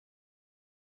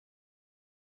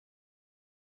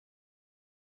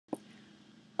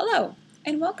Hello,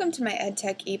 and welcome to my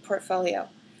EdTech ePortfolio.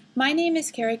 My name is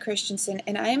Carrie Christensen,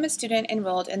 and I am a student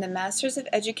enrolled in the Masters of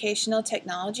Educational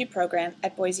Technology program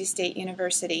at Boise State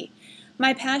University.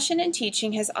 My passion in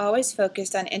teaching has always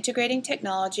focused on integrating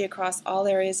technology across all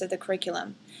areas of the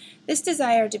curriculum. This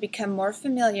desire to become more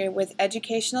familiar with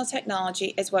educational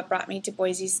technology is what brought me to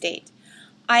Boise State.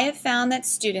 I have found that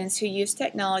students who use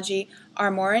technology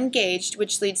are more engaged,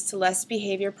 which leads to less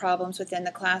behavior problems within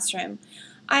the classroom.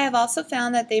 I have also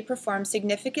found that they perform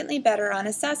significantly better on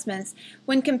assessments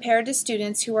when compared to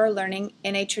students who are learning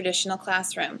in a traditional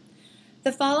classroom.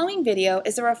 The following video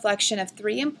is a reflection of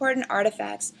 3 important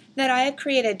artifacts that I have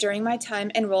created during my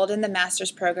time enrolled in the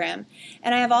master's program,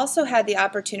 and I have also had the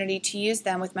opportunity to use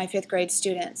them with my 5th grade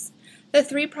students. The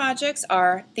 3 projects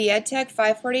are the EdTech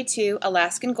 542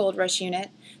 Alaskan Gold Rush Unit,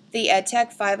 the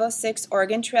EdTech 506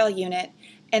 Oregon Trail Unit,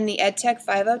 and the EdTech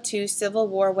 502 Civil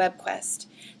War Web Quest.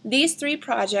 These 3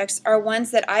 projects are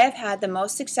ones that I have had the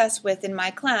most success with in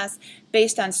my class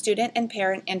based on student and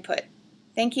parent input.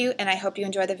 Thank you, and I hope you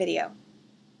enjoy the video.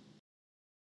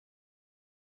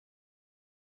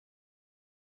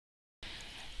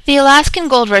 The Alaskan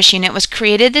Gold Rush Unit was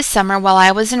created this summer while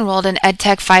I was enrolled in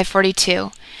EdTech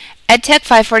 542. EdTech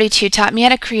 542 taught me how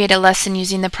to create a lesson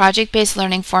using the project-based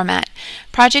learning format.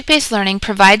 Project-based learning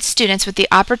provides students with the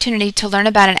opportunity to learn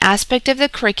about an aspect of the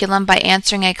curriculum by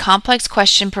answering a complex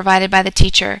question provided by the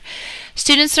teacher.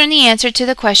 Students learn the answer to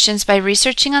the questions by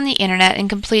researching on the internet and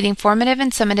completing formative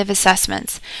and summative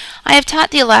assessments. I have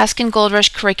taught the Alaskan Gold Rush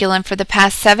curriculum for the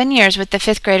past 7 years with the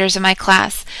 5th graders in my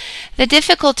class. The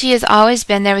difficulty has always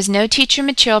been there was no teacher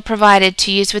material provided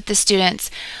to use with the students.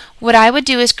 What I would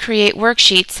do is create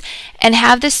worksheets and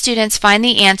have the students find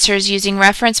the answers using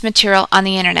reference material on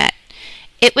the internet.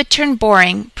 It would turn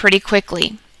boring pretty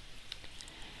quickly.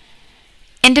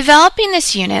 In developing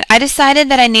this unit, I decided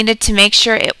that I needed to make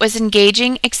sure it was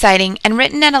engaging, exciting, and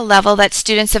written at a level that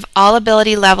students of all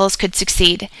ability levels could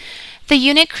succeed. The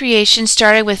unit creation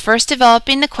started with first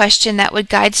developing the question that would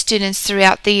guide students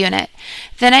throughout the unit.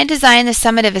 Then I designed the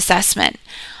summative assessment.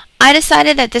 I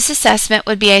decided that this assessment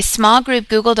would be a small group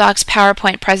Google Docs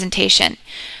PowerPoint presentation.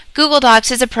 Google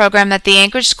Docs is a program that the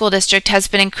Anchorage School District has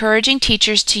been encouraging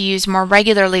teachers to use more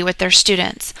regularly with their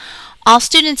students. All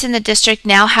students in the district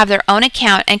now have their own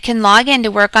account and can log in to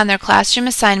work on their classroom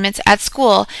assignments at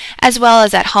school as well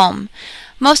as at home.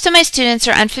 Most of my students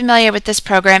are unfamiliar with this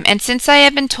program, and since I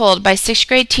have been told by 6th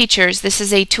grade teachers this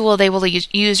is a tool they will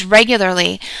use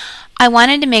regularly, I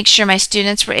wanted to make sure my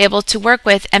students were able to work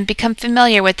with and become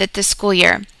familiar with it this school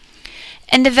year.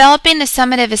 In developing the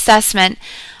summative assessment,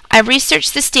 I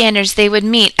researched the standards they would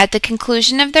meet at the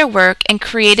conclusion of their work and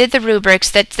created the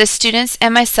rubrics that the students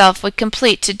and myself would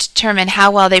complete to determine how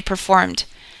well they performed.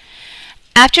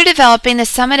 After developing the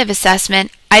summative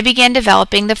assessment, I began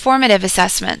developing the formative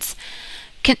assessments.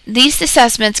 These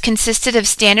assessments consisted of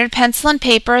standard pencil and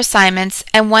paper assignments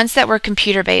and ones that were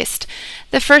computer-based.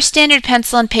 The first standard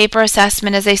pencil and paper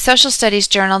assessment is a social studies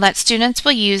journal that students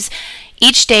will use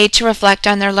each day to reflect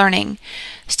on their learning.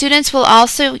 Students will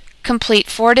also complete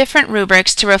 4 different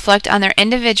rubrics to reflect on their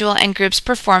individual and group's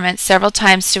performance several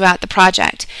times throughout the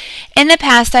project. In the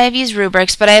past, I have used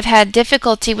rubrics, but I have had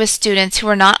difficulty with students who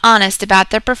were not honest about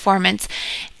their performance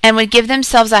and would give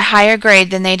themselves a higher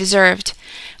grade than they deserved.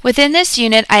 Within this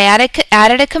unit, I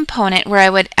added a component where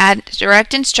I would add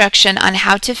direct instruction on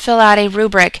how to fill out a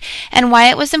rubric and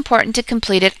why it was important to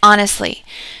complete it honestly.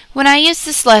 When I used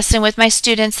this lesson with my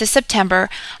students this September,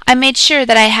 I made sure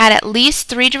that I had at least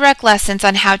 3 direct lessons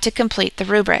on how to complete the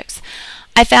rubrics.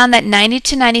 I found that 90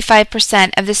 to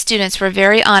 95% of the students were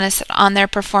very honest on their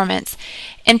performance.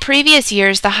 In previous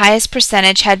years, the highest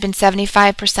percentage had been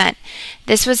 75%.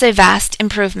 This was a vast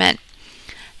improvement.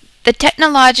 The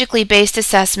technologically based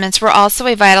assessments were also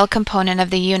a vital component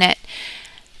of the unit.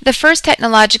 The first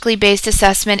technologically based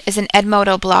assessment is an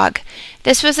Edmodo blog.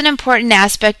 This was an important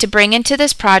aspect to bring into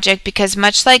this project because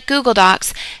much like Google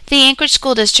Docs, the Anchorage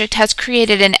School District has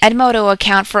created an Edmodo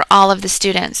account for all of the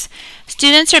students.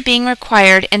 Students are being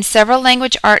required in several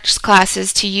language arts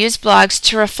classes to use blogs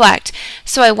to reflect,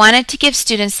 so I wanted to give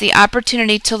students the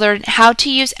opportunity to learn how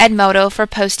to use Edmodo for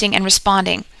posting and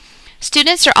responding.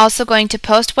 Students are also going to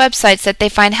post websites that they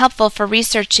find helpful for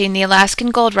researching the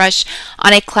Alaskan Gold Rush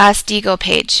on a Class Digo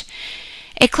page.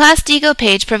 A Class Digo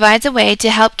page provides a way to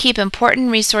help keep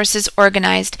important resources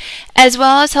organized, as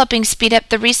well as helping speed up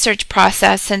the research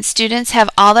process since students have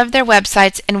all of their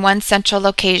websites in one central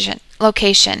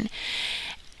location.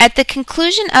 At the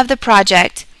conclusion of the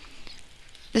project,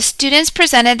 The students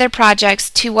presented their projects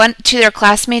to their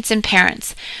classmates and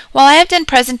parents. While I have done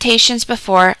presentations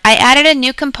before, I added a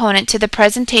new component to the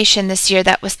presentation this year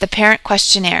that was the parent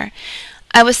questionnaire.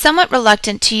 I was somewhat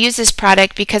reluctant to use this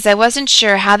product because I wasn't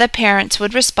sure how the parents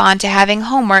would respond to having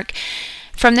homework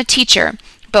from the teacher,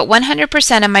 but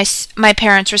 100% of my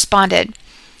parents responded.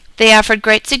 They offered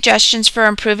great suggestions for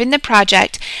improving the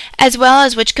project, as well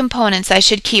as which components I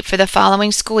should keep for the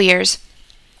following school years.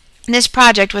 This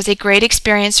project was a great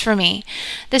experience for me.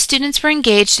 The students were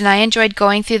engaged and I enjoyed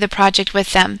going through the project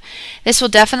with them. This will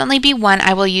definitely be one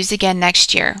I will use again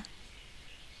next year.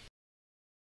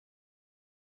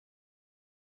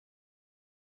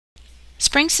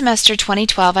 Spring semester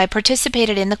 2012, I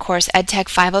participated in the course EdTech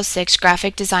 506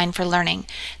 Graphic Design for Learning.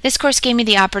 This course gave me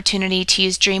the opportunity to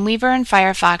use Dreamweaver and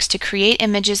Firefox to create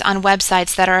images on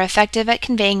websites that are effective at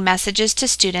conveying messages to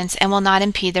students and will not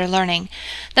impede their learning.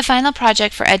 The final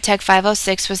project for EdTech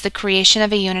 506 was the creation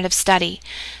of a unit of study.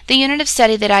 The unit of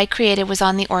study that I created was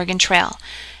on the Oregon Trail.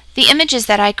 The images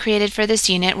that I created for this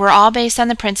unit were all based on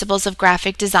the principles of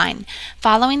graphic design.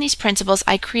 Following these principles,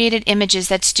 I created images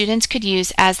that students could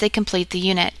use as they complete the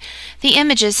unit. The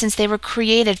images, since they were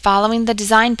created following the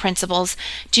design principles,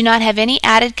 do not have any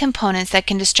added components that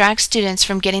can distract students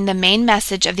from getting the main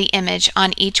message of the image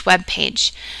on each web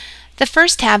page. The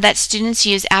first tab that students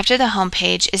use after the home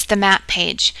page is the map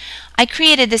page. I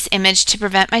created this image to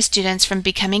prevent my students from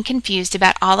becoming confused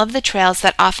about all of the trails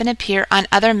that often appear on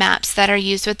other maps that are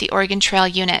used with the Oregon Trail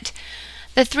unit.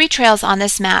 The 3 trails on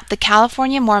this map, the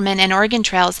California, Mormon, and Oregon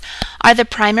trails, are the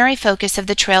primary focus of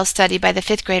the trail study by the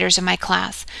 5th graders in my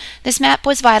class. This map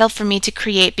was vital for me to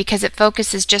create because it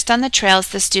focuses just on the trails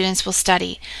the students will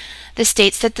study, the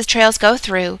states that the trails go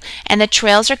through, and the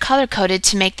trails are color-coded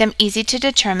to make them easy to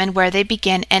determine where they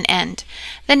begin and end.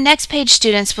 The next page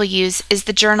students will use is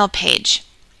the journal page.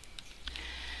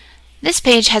 This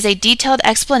page has a detailed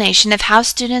explanation of how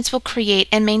students will create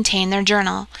and maintain their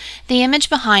journal. The image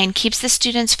behind keeps the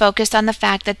students focused on the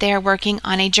fact that they are working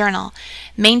on a journal.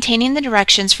 Maintaining the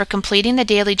directions for completing the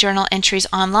daily journal entries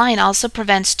online also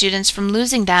prevents students from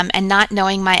losing them and not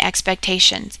knowing my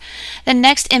expectations. The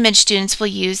next image students will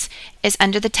use is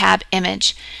under the tab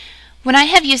Image. When I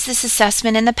have used this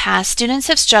assessment in the past, students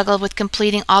have struggled with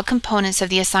completing all components of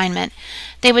the assignment.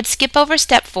 They would skip over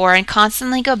step 4 and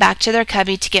constantly go back to their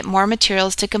cubby to get more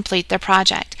materials to complete their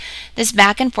project. This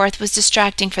back and forth was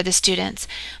distracting for the students.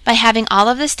 By having all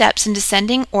of the steps in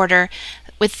descending order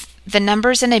with the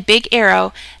numbers in a big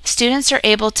arrow, students are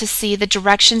able to see the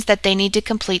directions that they need to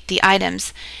complete the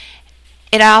items.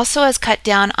 It also has cut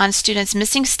down on students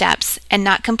missing steps and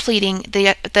not completing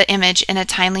the image in a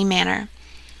timely manner.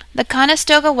 The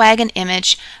Conestoga wagon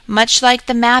image, much like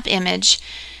the map image,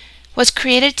 was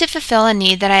created to fulfill a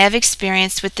need that I have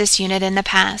experienced with this unit in the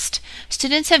past.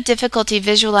 Students have difficulty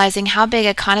visualizing how big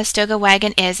a Conestoga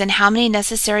wagon is and how many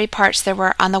necessary parts there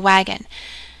were on the wagon.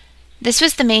 This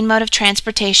was the main mode of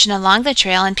transportation along the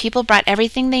trail, and people brought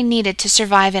everything they needed to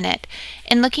survive in it.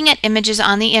 In looking at images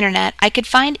on the internet, I could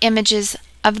find images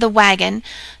of the wagon,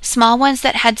 small ones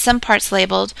that had some parts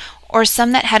labeled, or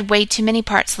some that had way too many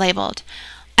parts labeled.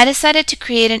 I decided to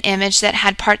create an image that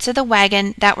had parts of the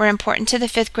wagon that were important to the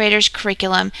 5th graders'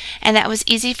 curriculum and that was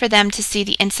easy for them to see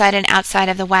the inside and outside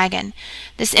of the wagon.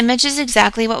 This image is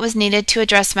exactly what was needed to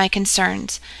address my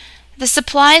concerns. The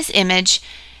supplies image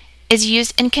is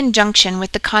used in conjunction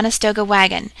with the Conestoga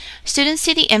wagon. Students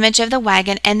see the image of the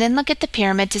wagon and then look at the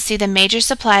pyramid to see the major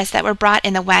supplies that were brought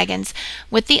in the wagons,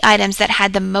 with the items that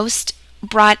had the most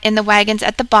brought in the wagons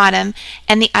at the bottom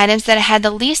and the items that had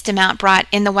the least amount brought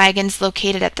in the wagons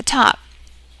located at the top.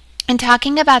 In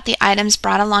talking about the items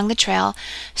brought along the trail,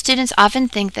 students often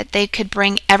think that they could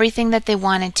bring everything that they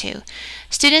wanted to.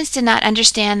 Students did not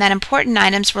understand that important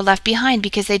items were left behind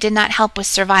because they did not help with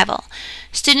survival.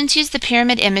 Students used the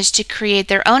pyramid image to create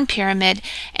their own pyramid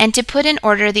and to put in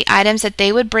order the items that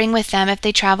they would bring with them if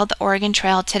they traveled the Oregon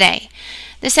Trail today.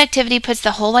 This activity puts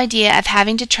the whole idea of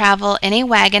having to travel in a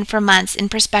wagon for months in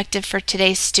perspective for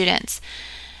today's students.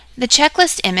 The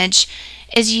checklist image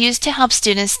is used to help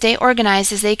students stay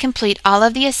organized as they complete all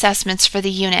of the assessments for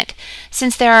the unit.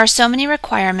 Since there are so many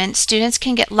requirements, students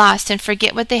can get lost and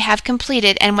forget what they have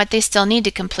completed and what they still need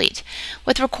to complete.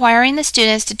 With requiring the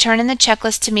students to turn in the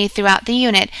checklist to me throughout the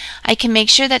unit, I can make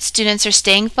sure that students are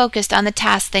staying focused on the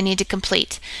tasks they need to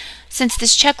complete. Since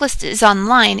this checklist is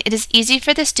online, it is easy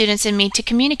for the students and me to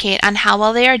communicate on how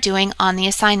well they are doing on the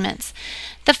assignments.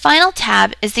 The final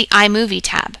tab is the iMovie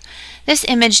tab. This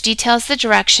image details the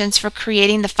directions for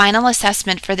creating the final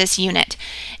assessment for this unit.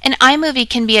 An iMovie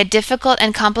can be a difficult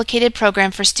and complicated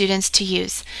program for students to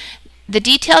use. The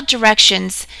detailed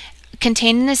directions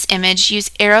contained in this image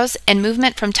use arrows and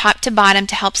movement from top to bottom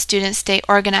to help students stay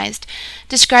organized.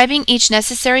 Describing each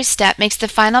necessary step makes the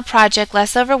final project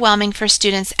less overwhelming for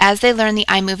students as they learn the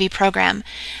iMovie program.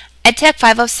 EdTech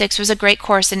 506 was a great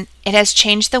course, and it has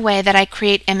changed the way that I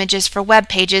create images for web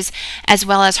pages as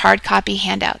well as hard copy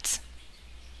handouts.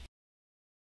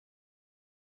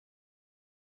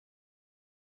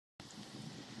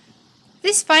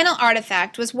 This final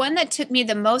artifact was one that took me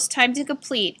the most time to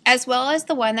complete, as well as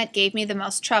the one that gave me the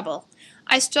most trouble.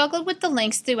 I struggled with the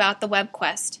links throughout the web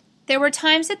quest. There were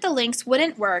times that the links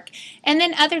wouldn't work, and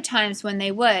then other times when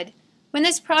they would. When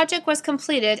this project was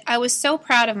completed, I was so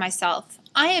proud of myself.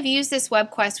 I have used this web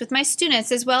quest with my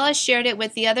students as well as shared it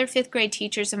with the other 5th grade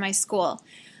teachers in my school.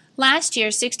 Last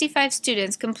year, 65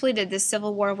 students completed this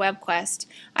Civil War web quest.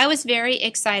 I was very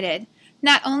excited.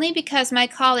 Not only because my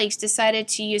colleagues decided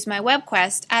to use my web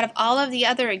quest out of all of the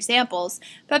other examples,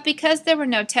 but because there were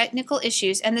no technical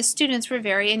issues and the students were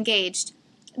very engaged.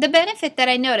 The benefit that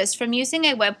I noticed from using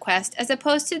a web quest as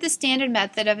opposed to the standard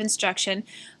method of instruction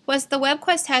was the web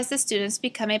quest has the students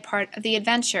become a part of the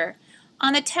adventure.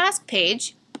 On the task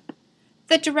page,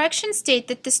 the directions state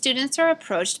that the students are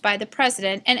approached by the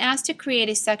president and asked to create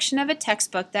a section of a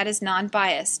textbook that is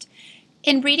non-biased.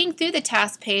 In reading through the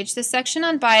task page, the section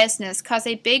on biasness caused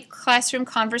a big classroom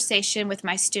conversation with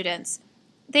my students.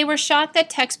 They were shocked that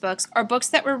textbooks, or books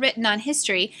that were written on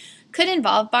history, could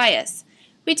involve bias.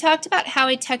 We talked about how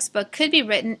a textbook could be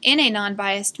written in a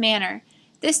non-biased manner.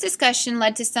 This discussion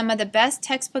led to some of the best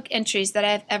textbook entries that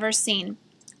I have ever seen.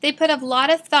 They put a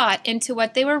lot of thought into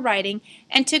what they were writing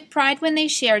and took pride when they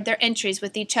shared their entries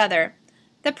with each other.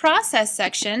 The process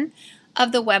section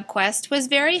of the web quest was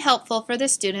very helpful for the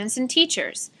students and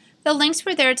teachers. The links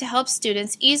were there to help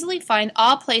students easily find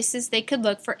all places they could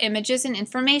look for images and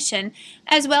information,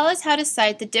 as well as how to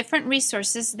cite the different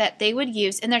resources that they would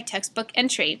use in their textbook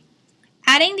entry.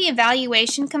 Adding the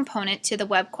evaluation component to the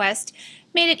web quest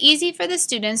made it easy for the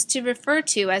students to refer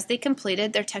to as they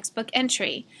completed their textbook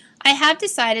entry. I have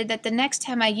decided that the next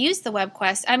time I use the web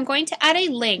quest, I'm going to add a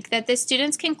link that the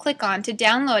students can click on to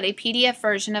download a PDF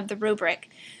version of the rubric.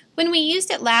 When we used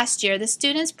it last year, the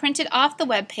students printed off the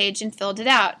web page and filled it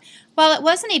out. While it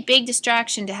wasn't a big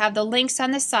distraction to have the links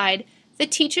on the side, the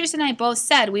teachers and I both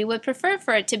said we would prefer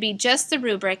for it to be just the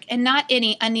rubric and not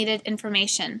any unneeded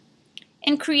information.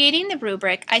 In creating the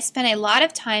rubric, I spent a lot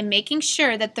of time making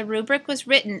sure that the rubric was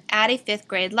written at a 5th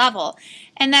grade level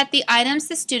and that the items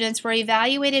the students were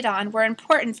evaluated on were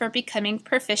important for becoming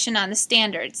proficient on the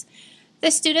standards. The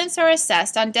students are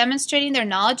assessed on demonstrating their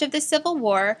knowledge of the Civil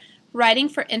War, writing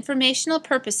for informational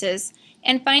purposes,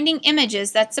 and finding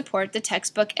images that support the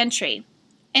textbook entry.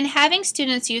 In having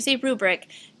students use a rubric,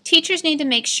 teachers need to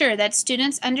make sure that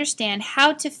students understand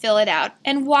how to fill it out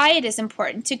and why it is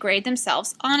important to grade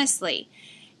themselves honestly.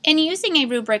 In using a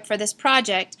rubric for this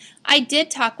project, I did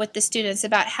talk with the students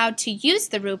about how to use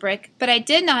the rubric, but I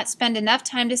did not spend enough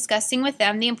time discussing with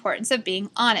them the importance of being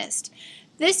honest.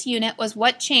 This unit was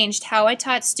what changed how I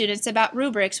taught students about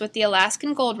rubrics with the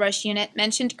Alaskan Gold Rush unit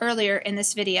mentioned earlier in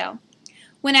this video.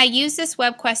 When I use this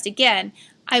web quest again,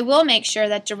 I will make sure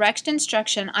that direct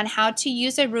instruction on how to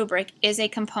use a rubric is a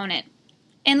component.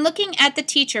 In looking at the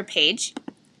teacher page,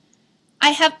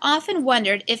 I have often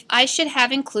wondered if I should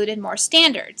have included more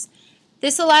standards.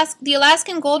 The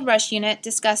Alaskan Gold Rush unit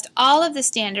discussed all of the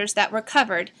standards that were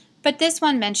covered, but this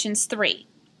one mentions 3.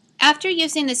 After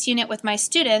using this unit with my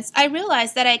students, I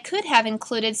realized that I could have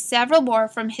included several more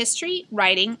from history,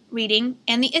 writing, reading,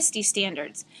 and the ISTE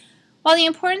standards. While the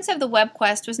importance of the web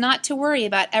quest was not to worry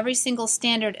about every single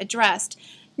standard addressed,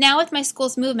 now with my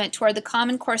school's movement toward the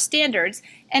Common Core standards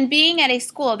and being at a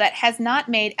school that has not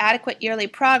made adequate yearly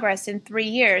progress in 3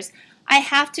 years, I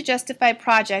have to justify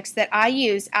projects that I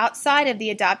use outside of the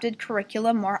adopted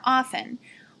curriculum more often.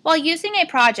 While using a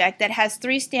project that has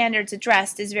 3 standards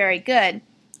addressed is very good,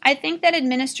 I think that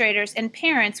administrators and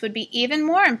parents would be even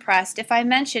more impressed if I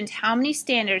mentioned how many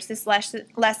standards this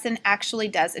lesson actually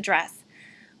does address.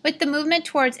 With the movement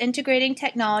towards integrating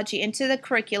technology into the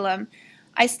curriculum,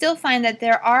 I still find that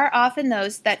there are often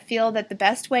those that feel that the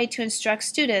best way to instruct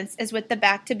students is with the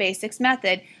Back to Basics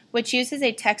method, which uses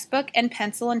a textbook and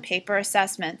pencil and paper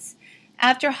assessments.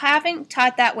 After having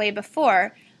taught that way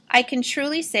before, I can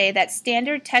truly say that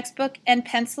standard textbook and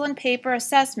pencil and paper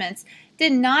assessments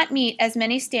did not meet as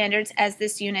many standards as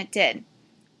this unit did.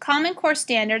 Common Core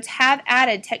standards have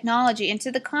added technology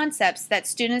into the concepts that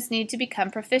students need to become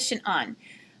proficient on.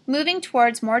 Moving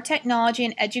towards more technology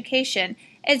in education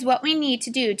is what we need to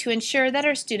do to ensure that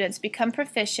our students become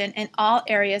proficient in all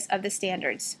areas of the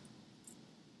standards.